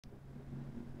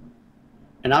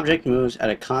An object moves at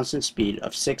a constant speed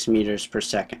of 6 meters per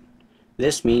second.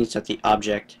 This means that the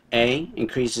object A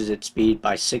increases its speed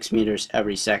by 6 meters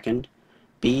every second,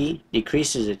 B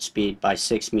decreases its speed by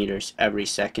 6 meters every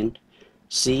second,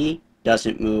 C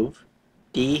doesn't move,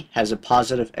 D has a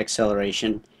positive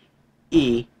acceleration,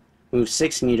 E moves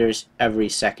 6 meters every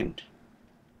second.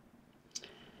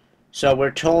 So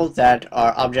we're told that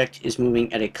our object is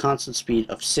moving at a constant speed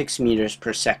of 6 meters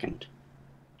per second.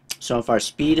 So if our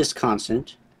speed is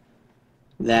constant,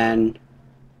 then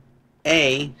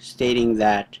A, stating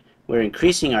that we're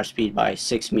increasing our speed by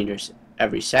 6 meters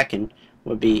every second,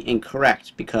 would be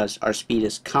incorrect because our speed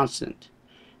is constant.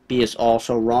 B is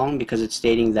also wrong because it's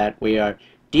stating that we are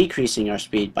decreasing our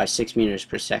speed by 6 meters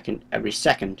per second every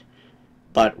second,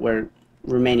 but we're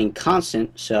remaining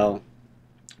constant, so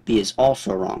B is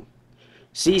also wrong.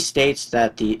 C states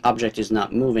that the object is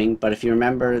not moving, but if you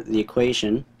remember the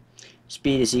equation,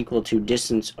 speed is equal to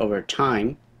distance over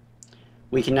time,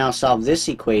 we can now solve this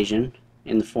equation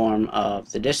in the form of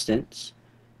the distance.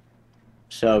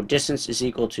 So distance is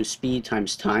equal to speed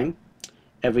times time.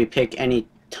 If we pick any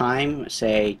time,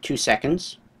 say 2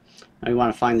 seconds, and we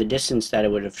want to find the distance that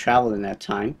it would have traveled in that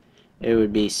time, it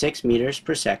would be 6 meters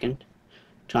per second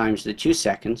times the 2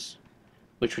 seconds,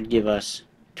 which would give us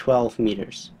 12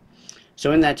 meters.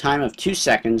 So in that time of 2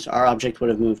 seconds, our object would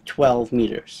have moved 12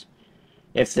 meters.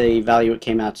 If the value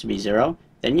came out to be 0,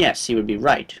 then yes, he would be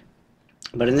right.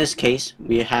 But in this case,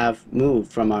 we have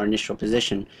moved from our initial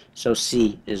position, so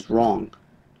C is wrong.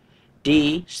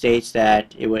 D states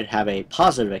that it would have a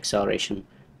positive acceleration,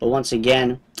 but once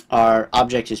again, our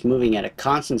object is moving at a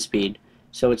constant speed,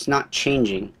 so it's not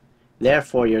changing.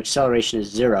 Therefore, your acceleration is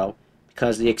 0,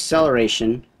 because the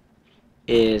acceleration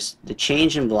is the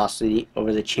change in velocity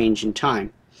over the change in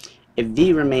time. If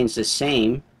v remains the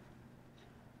same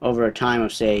over a time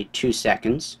of, say, 2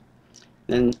 seconds,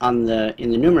 then in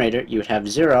the numerator you would have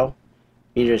 0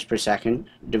 meters per second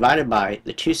divided by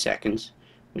the 2 seconds,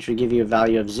 which would give you a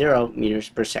value of 0 meters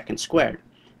per second squared.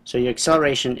 So your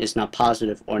acceleration is not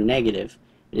positive or negative,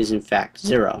 it is in fact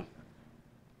 0.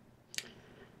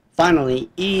 Finally,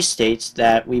 E states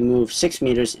that we move 6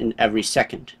 meters in every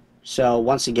second. So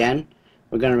once again,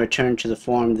 we're going to return to the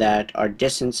form that our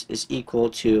distance is equal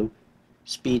to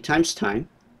speed times time.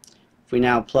 If we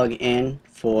now plug in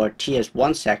for t as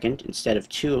 1 second instead of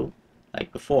 2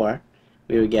 like before,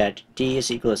 we would get d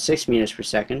is equal to 6 meters per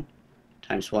second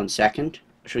times 1 second,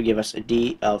 which would give us a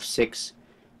d of 6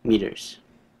 meters.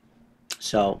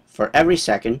 So for every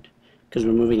second, because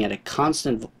we're moving at a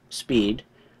constant speed,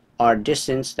 our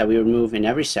distance that we would move in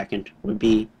every second would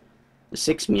be the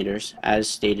 6 meters as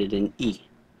stated in E.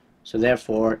 So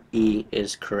therefore E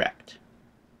is correct.